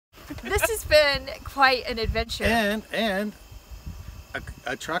This has been quite an adventure. And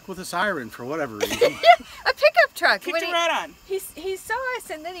a truck with a siren for whatever reason. A pickup truck. Kicked it right on. He saw us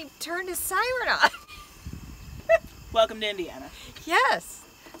and then he turned his siren on. Welcome to Indiana. Yes.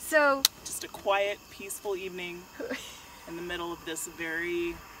 So just a quiet, peaceful evening in the middle of this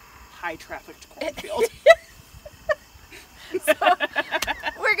very high-trafficked cornfield. So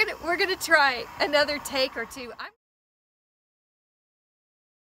we're gonna try another take or two.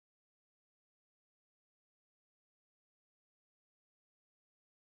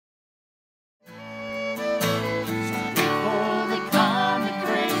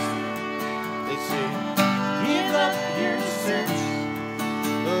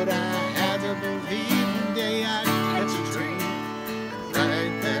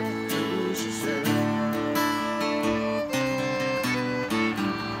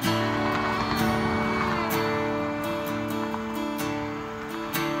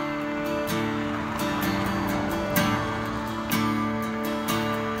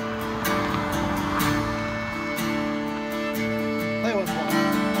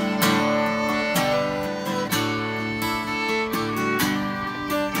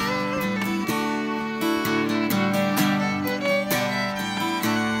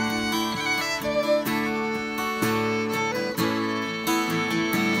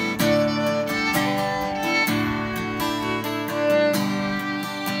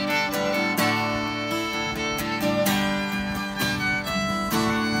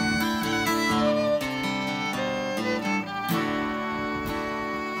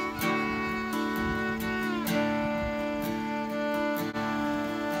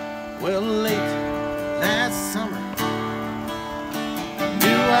 Well, late last summer, a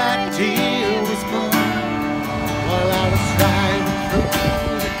new idea was born while I was driving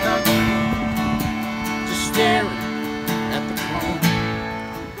through the country, just staring at the phone.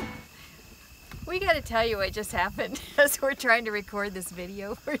 We gotta tell you what just happened as we're trying to record this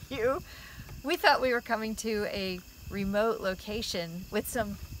video for you. We thought we were coming to a remote location with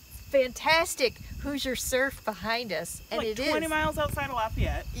some fantastic Hoosier Surf behind us, and like it 20 is miles outside of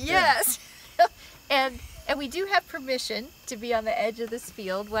Lafayette. Yes. and we do have permission to be on the edge of this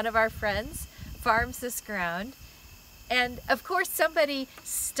field. One of our friends farms this ground, and of course somebody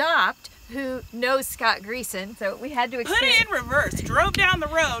stopped who knows Scott Greeson, so we had to Put explain. it in reverse, drove down the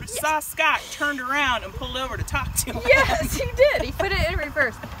road, saw Scott, turned around and pulled over to talk to him. Yes, he did. He put it in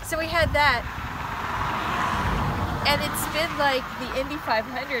reverse. So we had that. And it's been like the Indy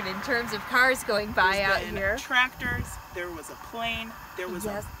 500 in terms of cars going by out here. Tractors, there was a plane, there was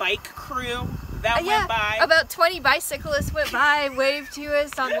Yes. a bike crew that Yeah, went by. about 20 bicyclists went by, waved to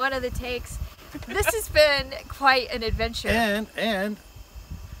us on one of the takes. This has been quite an adventure. And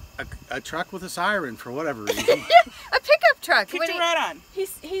a truck with a siren for whatever reason. A pickup truck. Kicked it right on. He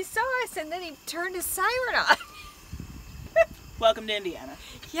saw us and then he turned his siren on. Welcome to Indiana.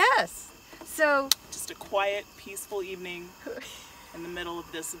 Yes. So just a quiet, peaceful evening in the middle of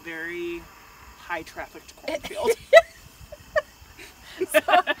this very high-trafficked cornfield. So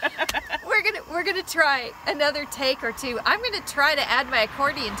we're gonna try another take or two. I'm gonna try to add my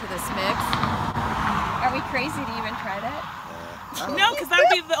accordion to this mix. Are we crazy to even try that? No, because that would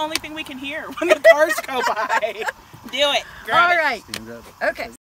be the only thing we can hear when the cars go by. Do it. Grab All it. right. Okay.